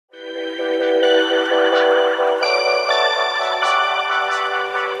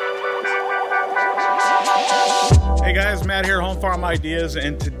guys, Matt here, Home Farm Ideas,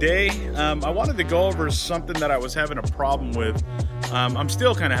 and today I wanted to go over something that I was having a problem with. I'm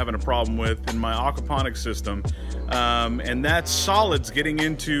still kind of having a problem with in my aquaponic system, and that's solids getting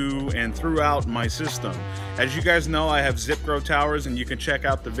into and throughout my system. As you guys know, I have zip grow towers, and you can check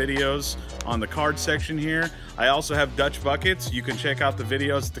out the videos on the card section here. I also have Dutch buckets. You can check out the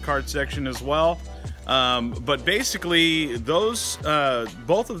videos at the card section as well. But basically, those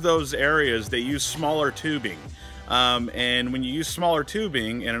both of those areas, they use smaller tubing. And when you use smaller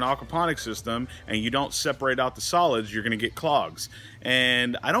tubing in an aquaponic system and you don't separate out the solids, you're going to get clogs.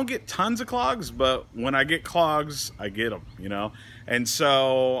 And I don't get tons of clogs, but when I get clogs, I get them, you know. And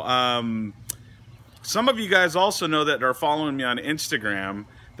so some of you guys also know that are following me on Instagram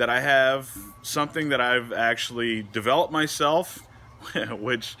that I have something that I've actually developed myself,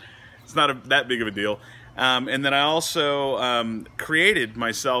 which it's not that big of a deal. And then I also created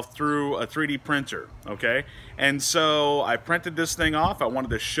myself through a 3D printer, okay? And so I printed this thing off. I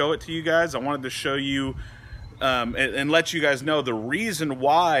wanted to show it to you guys. I wanted to show you and let you guys know the reason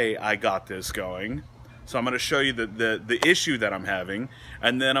why I got this going. So I'm going to show you the issue that I'm having,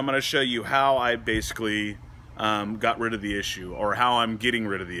 and then I'm going to show you how I basically got rid of the issue, or how I'm getting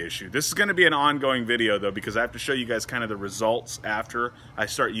rid of the issue. This is going to be an ongoing video though, because I have to show you guys kind of the results after I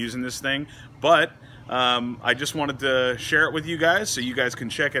start using this thing. But I just wanted to share it with you guys so you guys can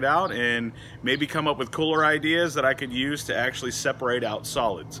check it out and maybe come up with cooler ideas that I could use to actually separate out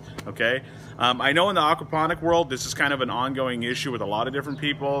solids, okay? I know in the aquaponic world this is kind of an ongoing issue with a lot of different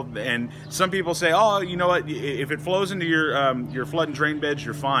people, and some people say, oh, you know what, if it flows into your flood and drain beds,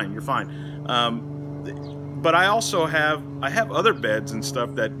 you're fine, you're fine. But I also have other beds and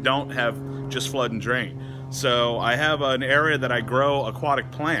stuff that don't have just flood and drain. So I have an area that I grow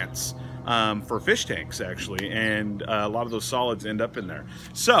aquatic plants for fish tanks, actually, and a lot of those solids end up in there.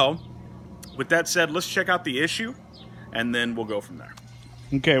 So with that said, let's check out the issue and then we'll go from there.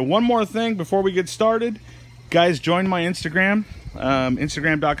 Okay, one more thing before we get started. Guys, join my Instagram,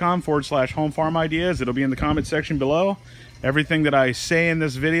 instagram.com/Home Farm Ideas. It'll be in the comment section below. Everything that I say in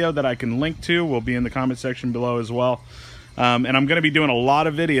this video that I can link to will be in the comment section below as well. And I'm going to be doing a lot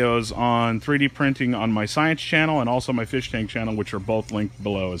of videos on 3D printing on my science channel and also my fish tank channel, which are both linked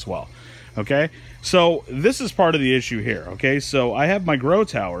below as well. Okay, so this is part of the issue here. Okay, so I have my grow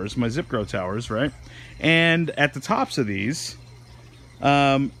towers, my zip grow towers, right? And at the tops of these,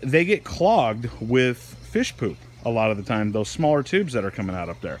 they get clogged with fish poop a lot of the time, those smaller tubes that are coming out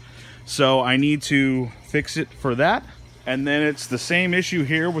up there. So I need to fix it for that. And then it's the same issue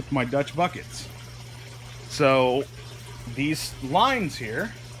here with my Dutch buckets. So these lines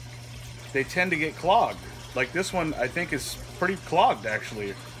here, they tend to get clogged. Like this one, I think is pretty clogged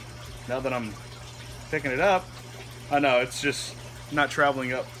actually. Now that I'm picking it up, I know it's just not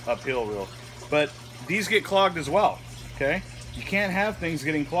traveling uphill real. But these get clogged as well. Okay, you can't have things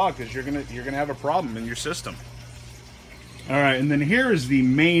getting clogged because you're gonna have a problem in your system. All right, and then here is the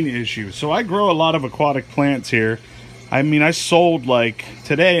main issue. So I grow a lot of aquatic plants here. I mean, I sold, like,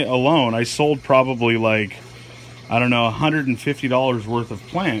 today alone, I sold probably, like, I don't know, $150 worth of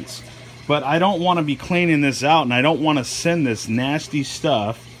plants. But I don't want to be cleaning this out, and I don't want to send this nasty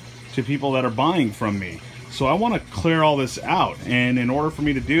stuff to people that are buying from me. So I want to clear all this out. And in order for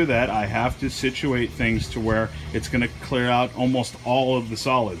me to do that, I have to situate things to where it's going to clear out almost all of the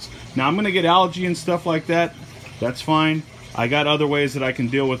solids. Now, I'm going to get algae and stuff like that. That's fine. I got other ways that I can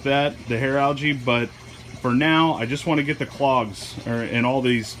deal with that, the hair algae, but for now, I just want to get the clogs and all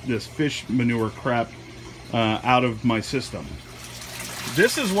this fish manure crap out of my system.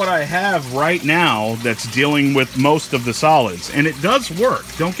 This is what I have right now that's dealing with most of the solids, and it does work.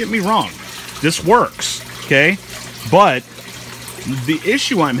 Don't get me wrong, this works, okay? But the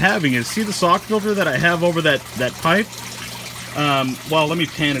issue I'm having is, see the sock filter that I have over that pipe? Well, let me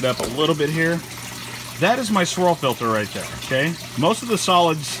pan it up a little bit here. That is my swirl filter right there, okay? Most of the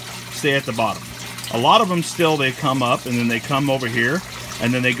solids stay at the bottom. A lot of them still, they come up and then they come over here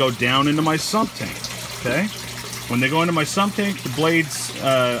and then they go down into my sump tank, okay? When they go into my sump tank, the blades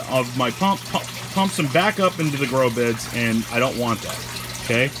of my pumps them back up into the grow beds, and I don't want that,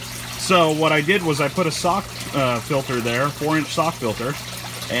 okay? So what I did was I put a sock filter there, 4-inch sock filter,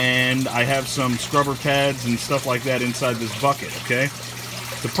 and I have some scrubber pads and stuff like that inside this bucket, okay?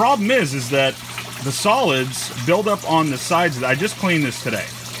 The problem is that the solids build up on the sides. I just cleaned this today.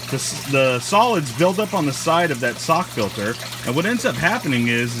 The solids build up on the side of that sock filter, and what ends up happening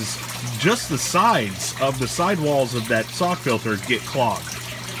is just the sides of the sidewalls of that sock filter get clogged.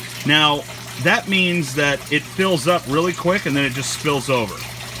 Now, that means that it fills up really quick and then it just spills over.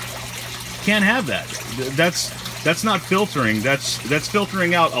 Can't have that. That's not filtering. That's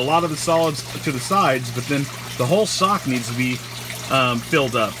filtering out a lot of the solids to the sides, but then the whole sock needs to be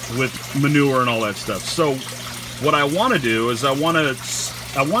filled up with manure and all that stuff. So what I want to do is I want to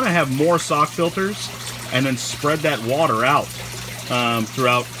have more sock filters and then spread that water out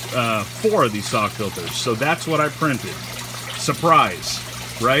throughout 4 of these sock filters. So that's what I printed. Surprise,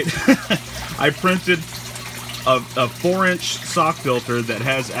 right? I printed a 4-inch sock filter that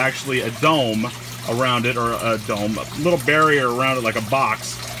has actually a dome around it, or a little barrier around it like a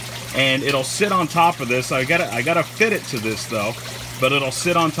box, and it'll sit on top of this. I gotta fit it to this though, but it'll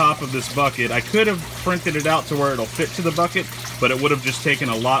sit on top of this bucket. I could have printed it out to where it'll fit to the bucket, but it would have just taken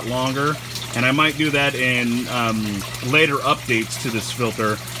a lot longer, and I might do that in later updates to this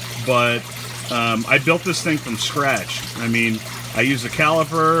filter. But I built this thing from scratch. I mean, I used a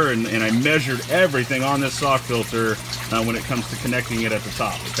caliper and I measured everything on this sock filter when it comes to connecting it at the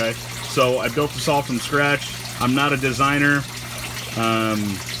top, okay? So I built this all from scratch. I'm not a designer.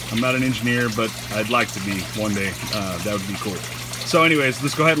 I'm not an engineer, but I'd like to be one day. That would be cool. So anyways,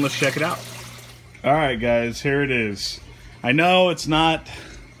 let's go ahead and let's check it out. All right, guys, here it is. I know it's not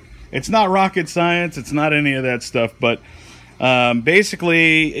rocket science. It's not any of that stuff, but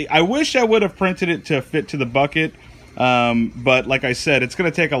basically, I wish I would have printed it to fit to the bucket. But like I said, it's going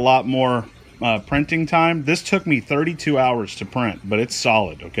to take a lot more printing time. This took me 32 hours to print, but it's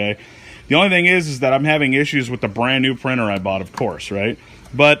solid, okay? The only thing is that I'm having issues with the brand new printer I bought, of course, right?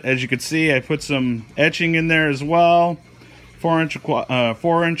 But as you can see, I put some etching in there as well. 4-inch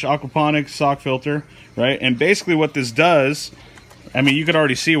Aquaponic sock filter, right? And basically what this does, I mean, you could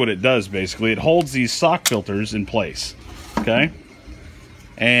already see what it does, basically. It holds these sock filters in place, okay?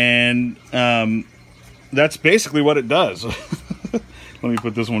 And that's basically what it does. Let me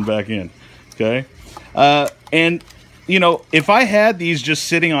put this one back in, okay? And, you know, if I had these just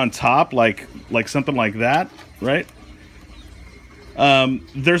sitting on top, like something like that, right?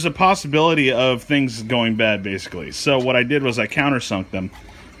 There's a possibility of things going bad, basically. So what I did was I countersunk them,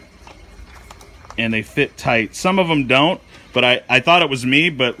 and they fit tight. Some of them don't, but I thought it was me,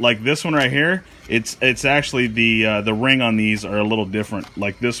 but like this one right here, it's actually the ring on these are a little different.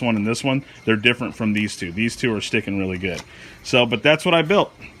 Like this one and this one, they're different from these two. These two are sticking really good. So, but that's what I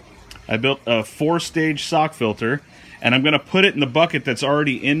built. I built a 4-stage sock filter, and I'm going to put it in the bucket that's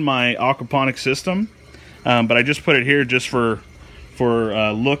already in my aquaponic system. But I just put it here just for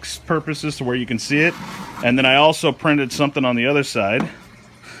looks purposes, to where you can see it. And then I also printed something on the other side.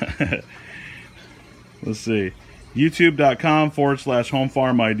 Let's see. YouTube.com/home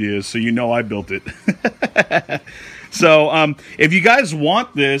farm ideas, so you know I built it. So if you guys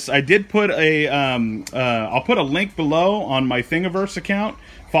want this, I did put a I'll put a link below on my Thingiverse account.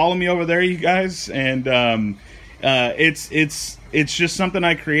 Follow me over there, you guys. And it's just something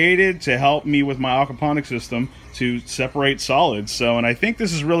I created to help me with my aquaponic system to separate solids. So, and I think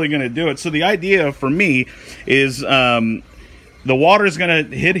this is really going to do it. So the idea for me is the water is going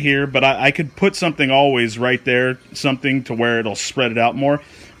to hit here, but I could put something always right there, something to where it'll spread it out more.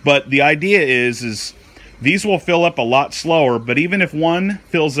 But the idea is these will fill up a lot slower, but even if one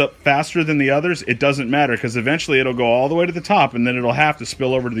fills up faster than the others, it doesn't matter, because eventually it'll go all the way to the top, and then it'll have to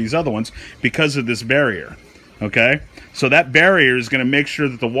spill over to these other ones because of this barrier, okay? So that barrier is going to make sure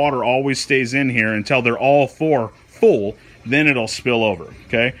that the water always stays in here until they're all 4 full, then it'll spill over,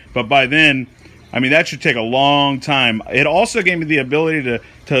 okay? But by then, I mean, that should take a long time. It also gave me the ability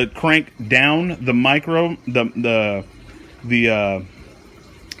to crank down the micro,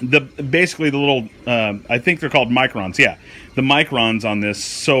 basically the little, I think they're called microns, yeah, the microns on this,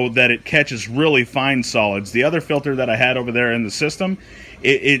 so that it catches really fine solids. The other filter that I had over there in the system,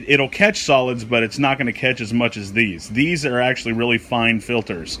 it'll catch solids, but it's not going to catch as much as these. These are actually really fine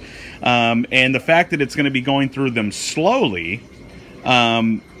filters. And the fact that it's going to be going through them slowly,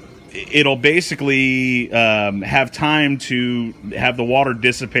 it'll basically have time to have the water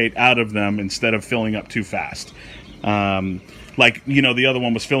dissipate out of them instead of filling up too fast. Like, you know, the other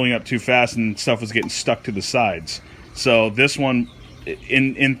one was filling up too fast and stuff was getting stuck to the sides. So this one,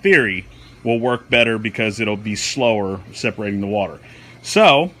 in theory, will work better because it'll be slower separating the water.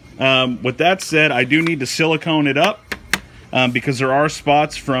 So, with that said, I do need to silicone it up because there are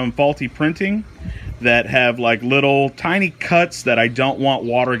spots from faulty printing that have like little tiny cuts that I don't want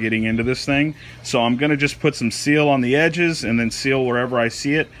water getting into this thing. So I'm going to just put some seal on the edges and then seal wherever I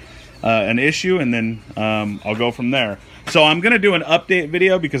see it an issue, and then I'll go from there. So I'm going to do an update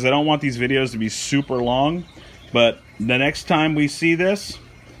video because I don't want these videos to be super long. But the next time we see this,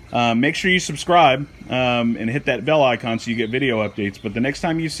 make sure you subscribe and hit that bell icon so you get video updates. But the next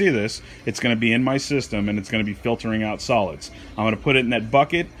time you see this, it's going to be in my system and it's going to be filtering out solids. I'm going to put it in that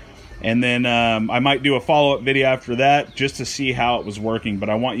bucket And then I might do a follow-up video after that just to see how it was working. But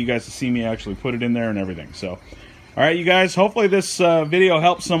I want you guys to see me actually put it in there and everything. So, all right, you guys, hopefully this video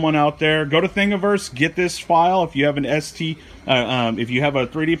helps someone out there. Go to Thingiverse, get this file. If you have an if you have a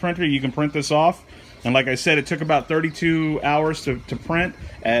 3D printer, you can print this off. And like I said, it took about 32 hours to print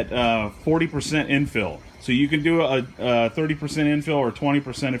at 40% infill. So you can do a 30% infill or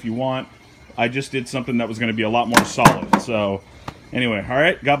 20% if you want. I just did something that was going to be a lot more solid. So anyway, all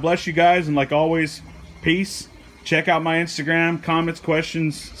right, God bless you guys. And like always, peace. Check out my Instagram. Comments,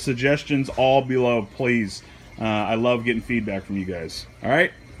 questions, suggestions, all below, please. I love getting feedback from you guys. All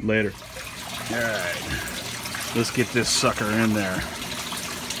right, later. All right, let's get this sucker in there.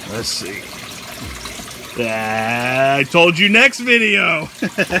 Let's see. I told you next video.